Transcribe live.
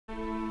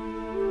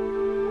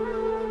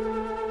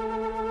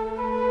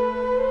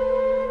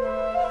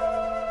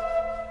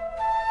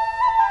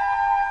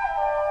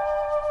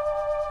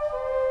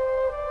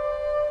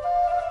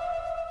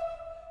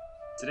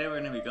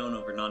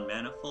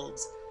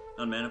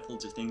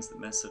Non-manifolds are things that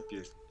mess up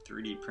your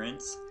 3D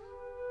prints.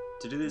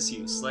 To do this,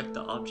 you select the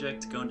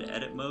object, go into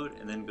edit mode,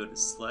 and then go to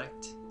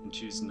select and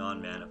choose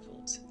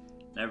non-manifolds.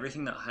 Now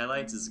everything that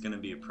highlights is going to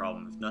be a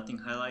problem. If nothing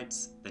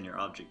highlights, then your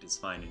object is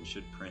fine and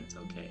should print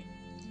okay.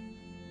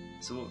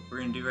 So what we're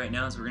going to do right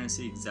now is we're going to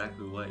see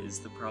exactly what is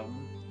the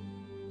problem.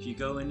 If you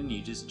go in and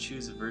you just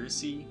choose a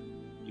vertex, you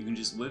can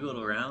just wiggle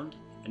it around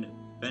and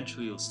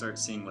eventually you'll start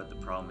seeing what the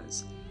problem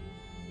is.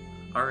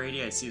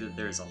 Already I see that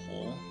there's a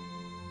hole,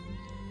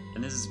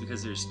 and this is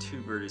because there's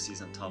two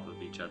vertices on top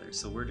of each other.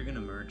 So we're going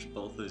to merge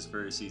both those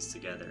vertices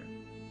together.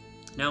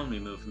 Now when we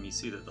move them, you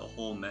see that the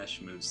whole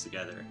mesh moves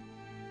together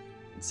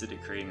instead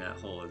of creating that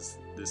hole as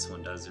this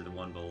one does or the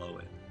one below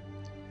it.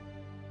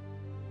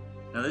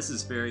 Now this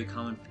is very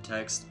common for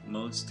text.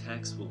 Most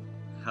text will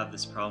have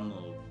this problem,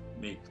 will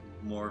make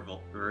more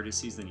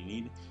vertices than you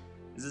need.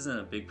 This isn't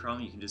a big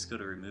problem. You can just go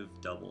to remove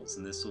doubles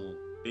and this will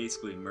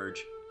basically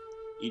merge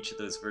each of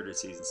those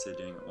vertices instead of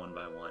doing it one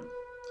by one.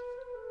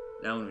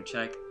 Now when we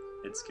check,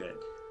 it's good.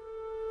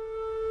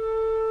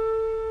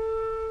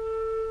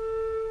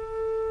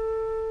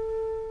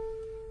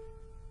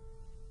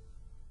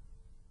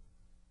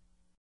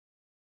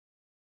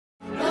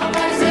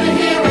 Nobody's gonna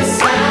hear a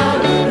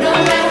sound, no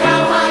matter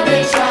how hard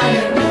they try.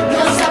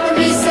 No stopping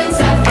me since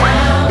I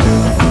found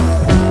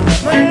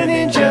my inner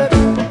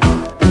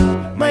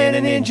ninja, my inner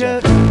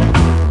ninja.